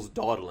these bulls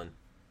dawdling.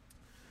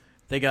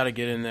 They got to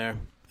get in there.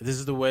 This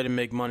is the way to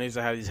make money, is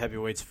to have these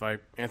heavyweights fight.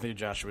 Anthony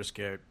Joshua's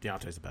scared.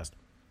 Deontay's the best.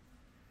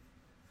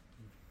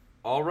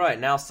 All right,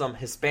 now some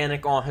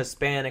Hispanic on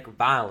Hispanic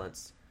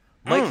violence.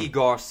 Mikey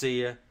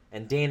Garcia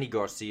and Danny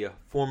Garcia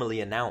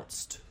formally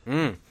announced.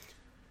 The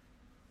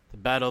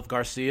Battle of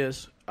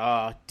Garcias.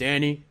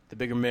 Danny, the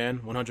bigger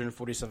man,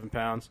 147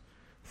 pounds,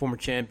 former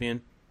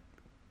champion.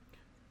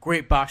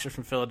 Great boxer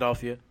from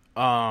Philadelphia.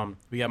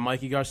 We got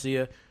Mikey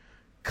Garcia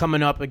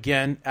coming up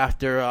again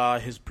after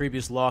his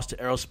previous loss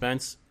to Errol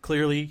Spence.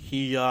 Clearly,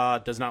 he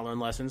does not learn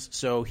lessons,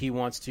 so he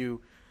wants to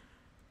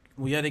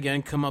yet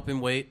again come up in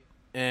weight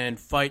and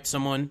fight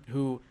someone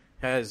who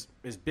is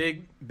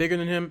bigger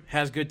than him,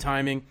 has good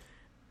timing,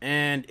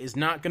 and is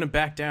not going to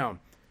back down.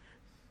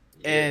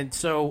 Yeah. And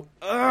so,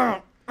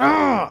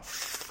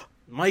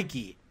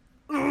 Mikey,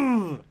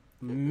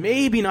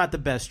 maybe not the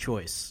best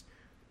choice.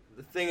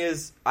 The thing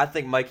is, I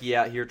think Mikey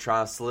out here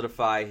trying to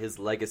solidify his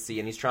legacy,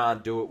 and he's trying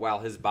to do it while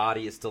his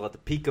body is still at the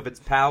peak of its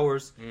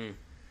powers.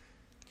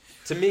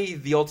 To me,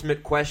 the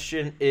ultimate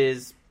question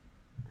is,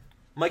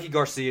 Mikey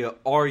Garcia,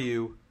 are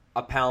you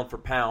a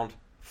pound-for-pound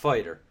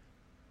fighter?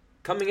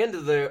 Coming into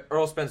the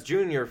Errol Spence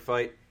Jr.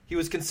 fight, he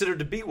was considered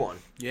to be one.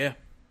 Yeah.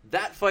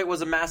 That fight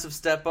was a massive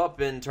step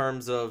up in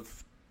terms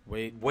of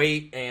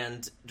weight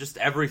and just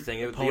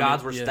everything. The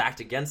odds were stacked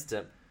against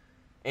him.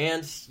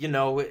 And,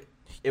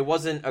 it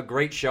wasn't a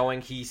great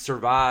showing. He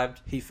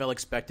survived. He fell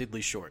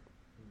expectedly short.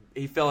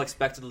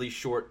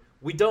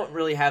 We don't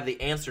really have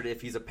the answer to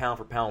if he's a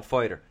pound-for-pound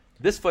fighter.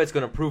 This fight's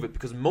going to prove it,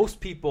 because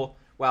most people,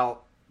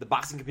 while the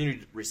boxing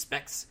community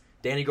respects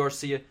Danny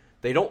Garcia,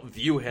 they don't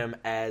view him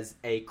as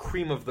a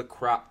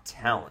cream-of-the-crop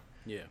talent.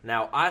 Yeah.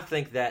 Now, I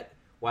think that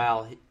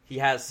while he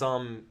has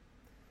some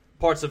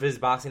parts of his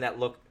boxing that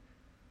look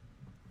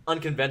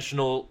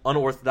unconventional,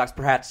 unorthodox,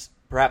 perhaps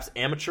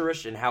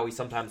amateurish in how he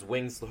sometimes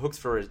wings the hooks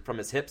from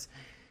his hips,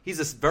 he's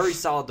a very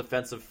solid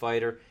defensive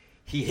fighter.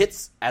 He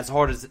hits as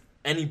hard as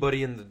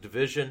anybody in the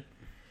division.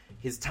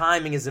 His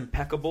timing is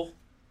impeccable.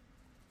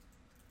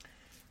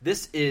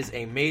 This is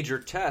a major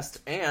test,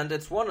 and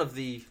it's one of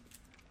the,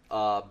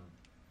 outside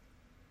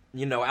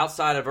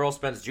of Errol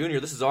Spence Jr.,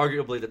 this is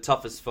arguably the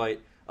toughest fight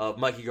of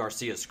Mikey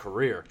Garcia's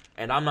career.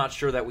 And I'm not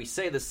sure that we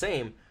say the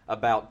same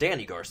about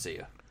Danny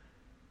Garcia.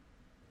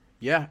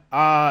 Yeah,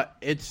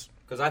 it's...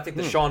 Because I think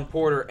the Sean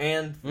Porter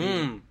and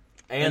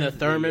the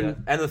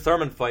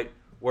Thurman fight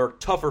were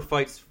tougher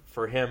fights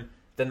for him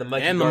than the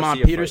Mikey Garcia Lamont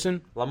fight.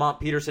 Peterson. Lamont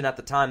Peterson at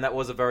the time, that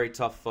was a very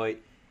tough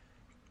fight.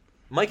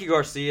 Mikey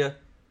Garcia,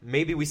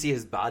 maybe we see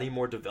his body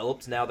more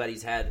developed now that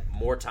he's had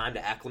more time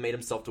to acclimate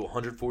himself to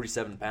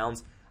 147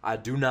 pounds. I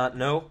do not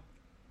know.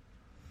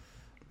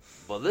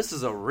 But this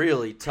is a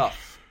really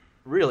tough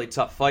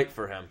fight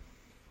for him.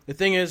 The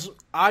thing is,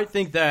 I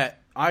think that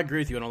I agree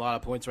with you on a lot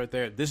of points right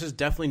there. This is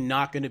definitely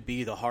not going to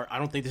be I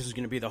don't think this is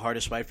going to be the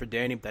hardest fight for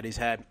Danny that he's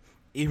had,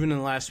 even in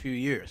the last few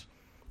years.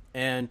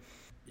 And,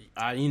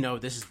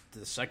 this is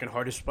the second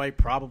hardest fight,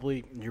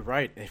 probably, you're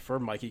right, for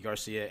Mikey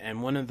Garcia.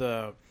 And one of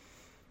the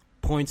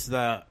points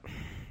that,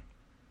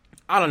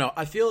 I don't know,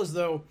 I feel as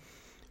though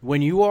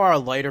when you are a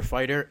lighter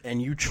fighter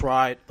and you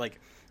try,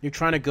 you're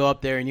trying to go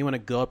up there and you want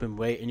to go up in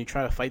weight and you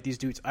try to fight these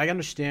dudes. I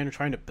understand you're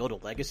trying to build a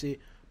legacy,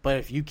 but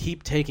if you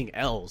keep taking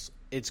L's,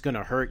 it's going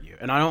to hurt you.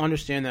 And I don't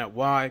understand that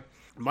why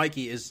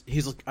Mikey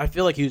I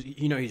feel like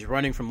he's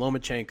running from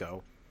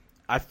Lomachenko.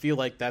 I feel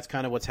like that's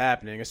kind of what's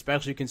happening,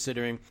 especially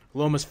considering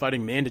Loma's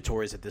fighting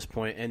mandatories at this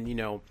point,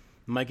 and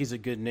Mikey's a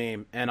good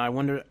name. And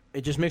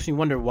it just makes me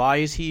wonder, why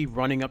is he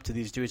running up to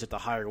these dudes at the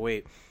higher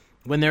weight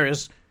when there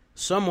is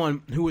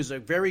someone who is a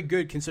very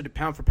good considered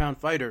pound for pound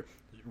fighter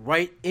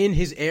right in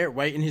his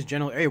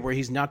general area where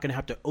he's not going to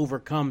have to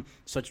overcome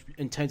such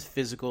intense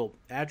physical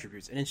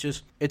attributes. And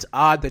it's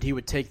odd that he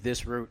would take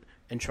this route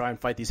and try and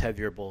fight these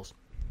heavier bulls.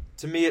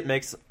 To me, it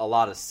makes a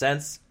lot of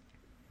sense.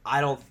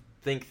 I don't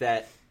think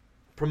that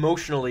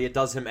promotionally it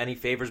does him any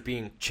favors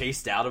being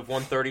chased out of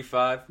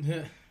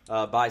 135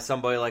 by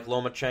somebody like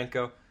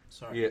Lomachenko.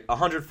 Sorry. Yeah,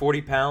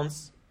 140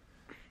 pounds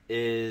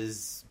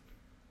is,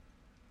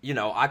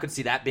 I could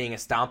see that being a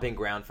stomping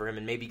ground for him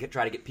and maybe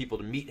try to get people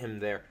to meet him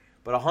there.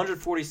 But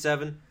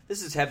 147,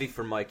 this is heavy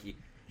for Mikey.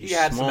 He's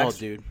small,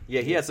 dude.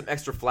 Yeah, he had some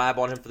extra flab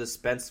on him for the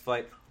Spence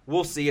fight.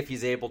 We'll see if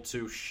he's able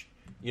to,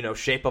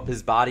 shape up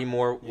his body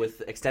more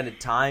with extended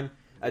time,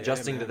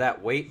 adjusting to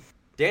that weight.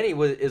 Danny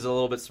is a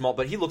little bit small,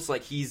 but he looks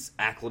like he's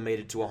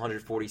acclimated to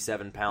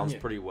 147 pounds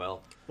pretty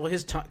well. Well,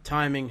 his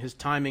timing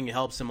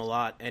helps him a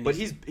lot. But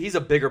he's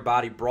a bigger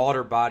body,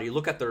 broader body.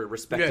 Look at their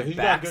respective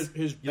backs.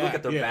 You look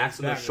at their backs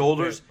and their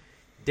shoulders.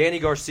 Yeah. Danny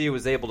Garcia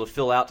was able to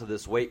fill out to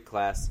this weight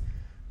class.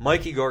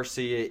 Mikey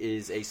Garcia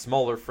is a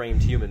smaller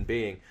framed human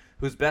being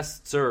who's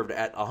best served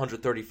at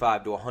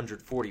 135 to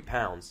 140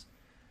 pounds.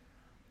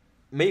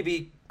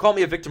 Maybe call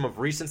me a victim of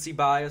recency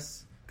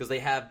bias, because they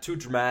have two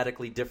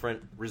dramatically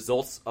different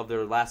results of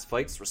their last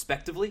fights,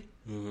 respectively.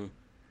 Mm-hmm.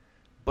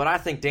 But I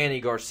think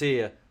Danny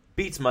Garcia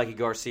beats Mikey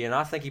Garcia, and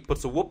I think he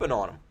puts a whooping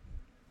on him.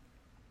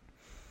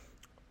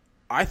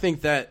 I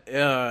think that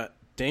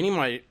Danny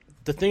might...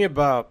 The thing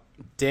about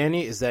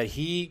Danny is that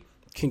he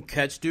can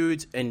catch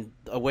dudes in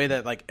a way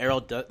that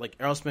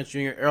Errol Spence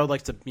Jr. Errol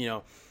likes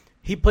to,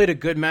 he played a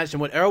good match,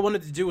 and what Errol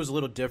wanted to do was a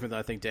little different than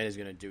I think Danny's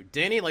going to do.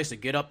 Danny likes to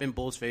get up in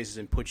bulls' faces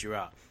and put you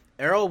out.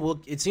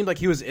 Errol it seemed like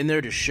he was in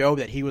there to show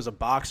that he was a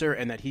boxer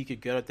and that he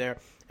could get out there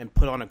and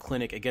put on a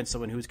clinic against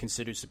someone who's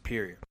considered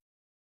superior.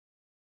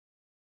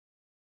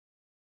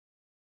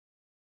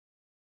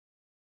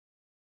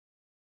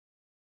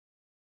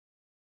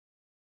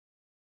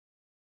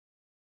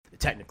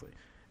 Technically.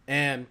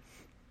 And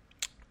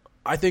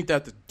I think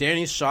that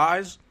Danny's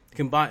size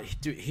combined,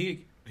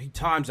 he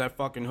times that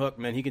fucking hook,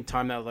 man. He can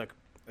time that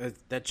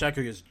that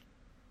checker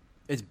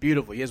it's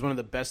beautiful. He is one of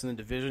the best in the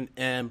division,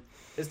 and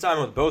his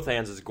timing with both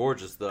hands is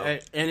gorgeous, though.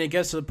 And it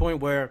gets to the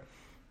point where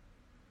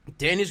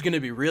Danny's going to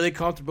be really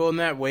comfortable in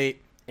that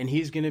weight, and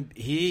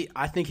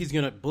I think he's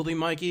going to bully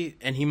Mikey,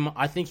 and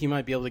I think he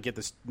might be able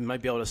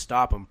to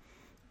stop him,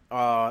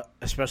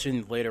 especially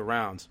in the later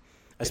rounds,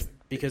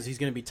 because he's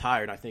going to be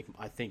tired. I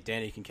think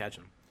Danny can catch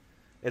him.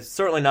 It's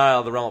certainly not out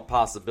of the realm of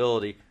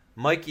possibility.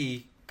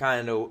 Mikey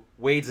kind of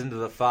wades into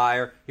the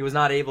fire. He was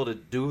not able to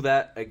do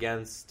that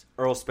against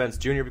Errol Spence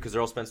Jr. because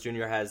Errol Spence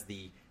Jr. has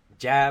the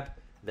jab,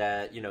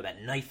 that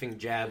knifing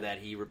jab that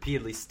he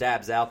repeatedly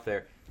stabs out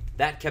there.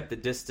 That kept the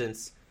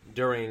distance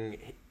during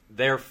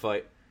their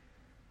fight.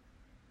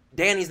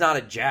 Danny's not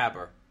a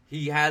jabber.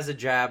 He has a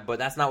jab, but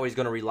that's not what he's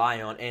going to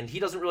rely on, and he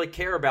doesn't really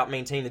care about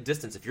maintaining the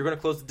distance. If you're going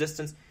to close the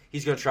distance,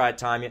 he's going to try to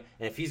time you,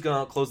 and if he's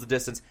going to close the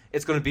distance,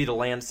 it's going to be to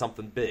land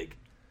something big.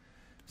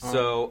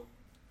 So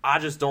I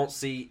just don't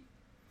see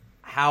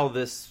how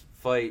this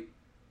fight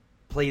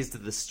plays to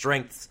the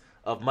strengths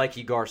of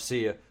Mikey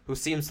Garcia, who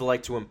seems to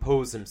like to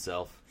impose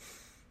himself.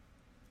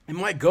 It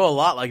might go a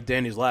lot like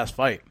Danny's last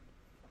fight,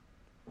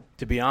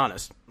 to be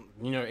honest.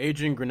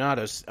 Adrian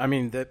Granados,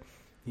 they're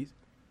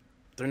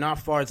not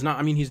far. It's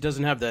not. He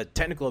doesn't have the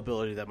technical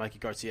ability that Mikey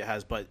Garcia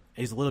has, but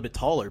he's a little bit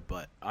taller.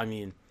 But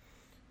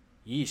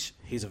yeesh,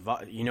 he's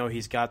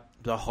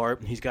got the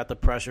heart, he's got the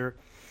pressure.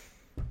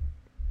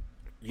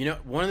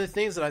 One of the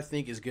things that I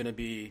think is going to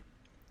be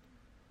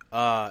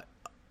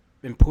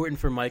important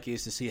for Mikey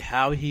is to see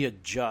how he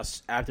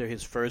adjusts after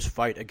his first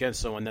fight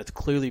against someone that's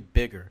clearly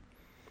bigger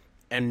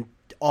and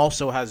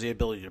also has the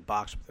ability to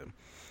box with him.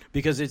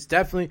 Because it's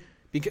definitely,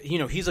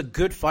 he's a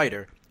good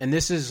fighter, and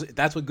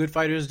that's what good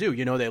fighters do.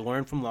 They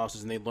learn from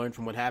losses and they learn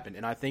from what happened.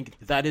 And I think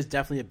that is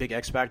definitely a big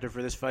X factor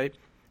for this fight,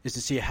 is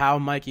to see how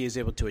Mikey is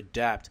able to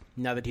adapt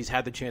now that he's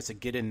had the chance to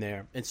get in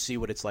there and see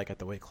what it's like at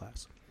the weight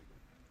class.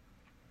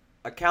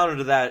 A counter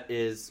to that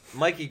is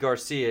Mikey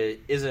Garcia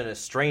isn't a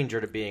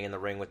stranger to being in the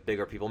ring with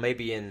bigger people,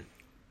 maybe in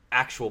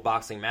actual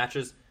boxing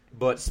matches,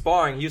 but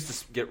sparring, he used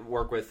to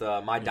work with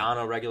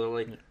Maidana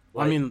regularly.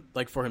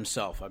 For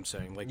himself, I'm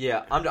saying.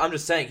 I'm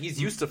just saying,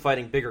 he's used to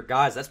fighting bigger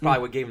guys. That's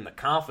probably what gave him the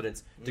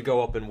confidence to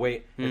go up in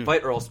weight and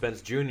fight Errol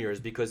Spence Jr. is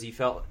because he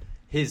felt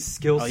his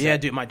skill set. Oh, yeah,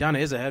 dude,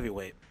 Maidana is a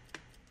heavyweight.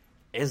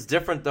 It's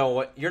different,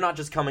 though. You're not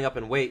just coming up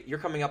in weight. You're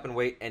coming up in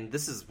weight, and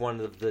this is one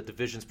of the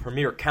division's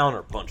premier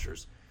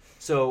counter-punchers.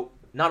 So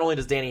not only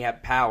does Danny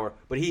have power,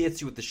 but he hits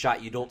you with the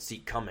shot you don't see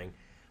coming.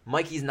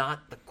 Mikey's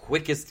not the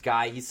quickest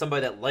guy. He's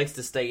somebody that likes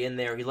to stay in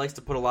there. He likes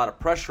to put a lot of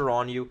pressure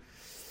on you.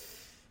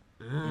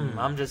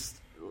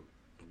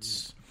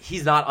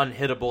 He's not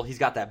unhittable. He's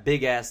got that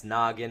big-ass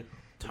noggin.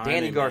 Timing,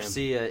 Danny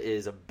Garcia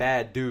is a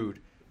bad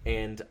dude,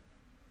 and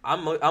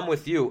I'm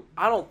with you.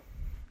 I don't,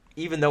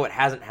 even though it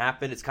hasn't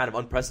happened, it's kind of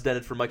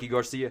unprecedented for Mikey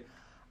Garcia.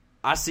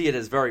 I see it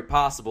as very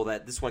possible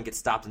that this one gets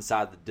stopped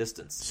inside the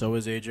distance. So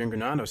is Adrian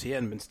Granados. He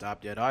hadn't been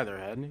stopped yet either,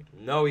 hadn't he?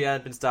 No, he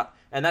hadn't been stopped.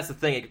 And that's the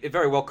thing. It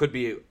very well could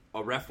be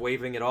a ref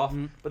waving it off,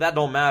 but that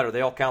don't matter.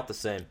 They all count the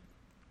same.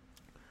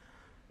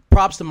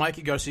 Props to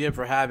Mikey Garcia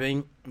for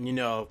having,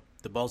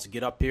 the balls to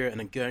get up here and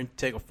again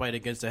take a fight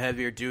against a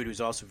heavier dude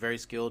who's also very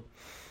skilled.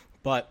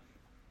 But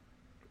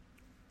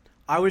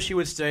I wish he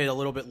would stay at a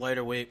little bit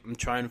lighter weight and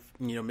try and,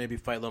 maybe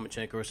fight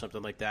Lomachenko or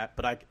something like that.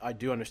 But I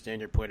do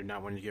understand your point of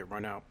not wanting to get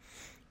run out.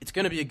 It's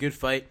going to be a good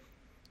fight.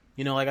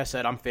 Like I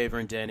said, I'm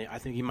favoring Danny. I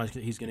think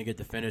he's going to get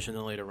the finish in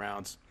the later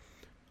rounds.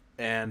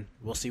 And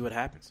we'll see what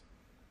happens.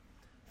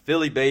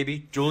 Philly,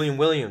 baby. Julian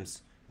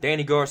Williams.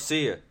 Danny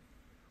Garcia.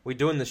 We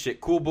doing this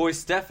shit. Cool boy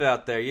Steph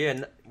out there.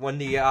 Yeah, won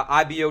the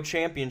IBO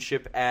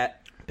championship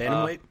at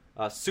Bantamweight?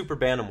 Super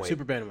Bantamweight.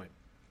 Super Bantamweight.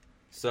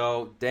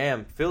 So,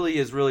 damn, Philly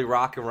is really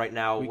rocking right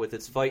now with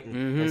its fighting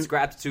and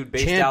Scraptitude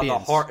based Champions. out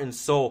the heart and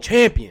soul.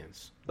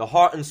 Champions. The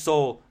heart and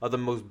soul of the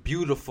most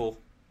beautiful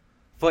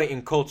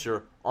fighting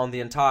culture on the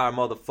entire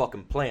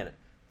motherfucking planet.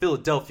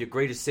 Philadelphia,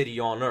 greatest city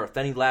on earth.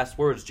 Any last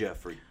words,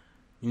 Jeffrey?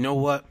 You know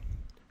what?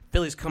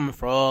 Philly's coming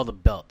for all the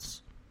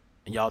belts.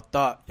 And y'all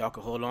thought y'all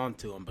could hold on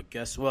to them, but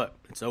guess what?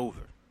 It's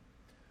over.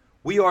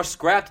 We are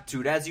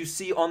Scraptitude, as you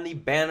see on the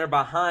banner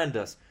behind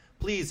us.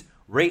 Please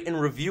rate and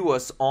review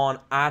us on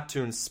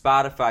iTunes,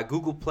 Spotify,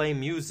 Google Play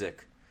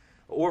Music,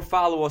 or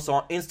follow us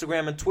on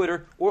Instagram and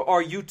Twitter, or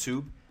our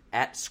YouTube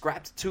at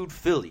Scraptitude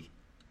Philly.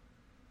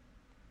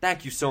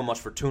 Thank you so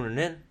much for tuning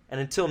in, and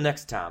until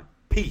next time,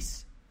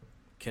 peace.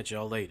 Catch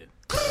y'all later.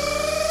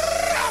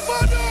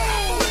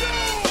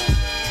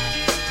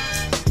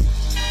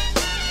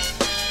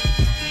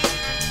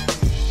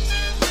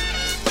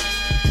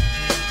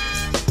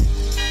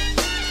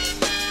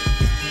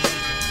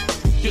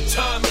 Your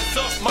time is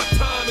up, my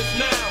time is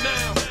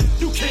now.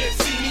 You can't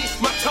see me,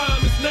 my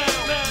time is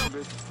now.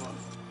 If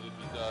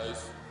he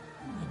dies,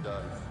 he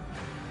dies.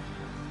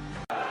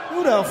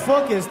 Who the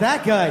fuck is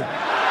that guy?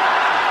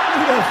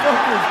 Who the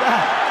fuck is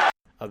that?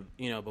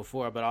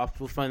 Before, but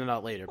we'll find it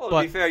out later. Well,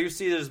 but to be fair, you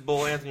see this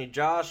bull Anthony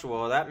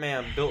Joshua, that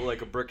man built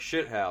like a brick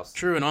shithouse.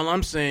 true, and all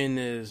I'm saying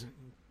is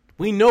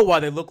we know why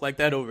they look like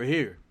that over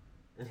here.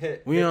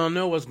 We don't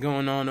know what's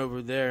going on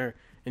over there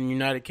in the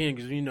United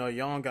Kingdom because,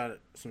 y'all got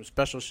some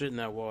special shit in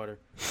that water.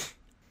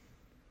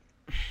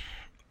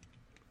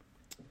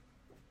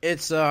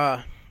 It's,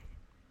 all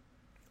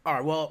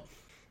right, well.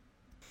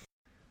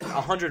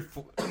 100.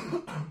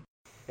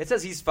 It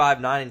says he's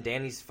 5'9" and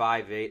Danny's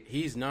 5'8".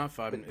 He's not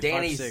 5'9".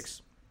 Danny's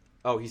 5'6".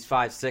 Oh, he's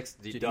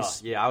 5'6". Dude, Duh.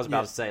 he's- Yeah, I was about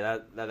yeah. to say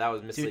that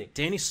was misleading. Dude,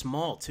 Danny's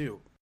small, too.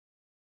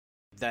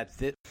 That's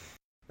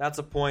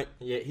a point.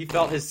 Yeah, he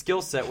felt his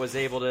skill set was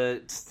able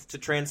to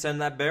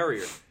transcend that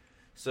barrier.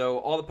 So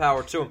all the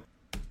power to him.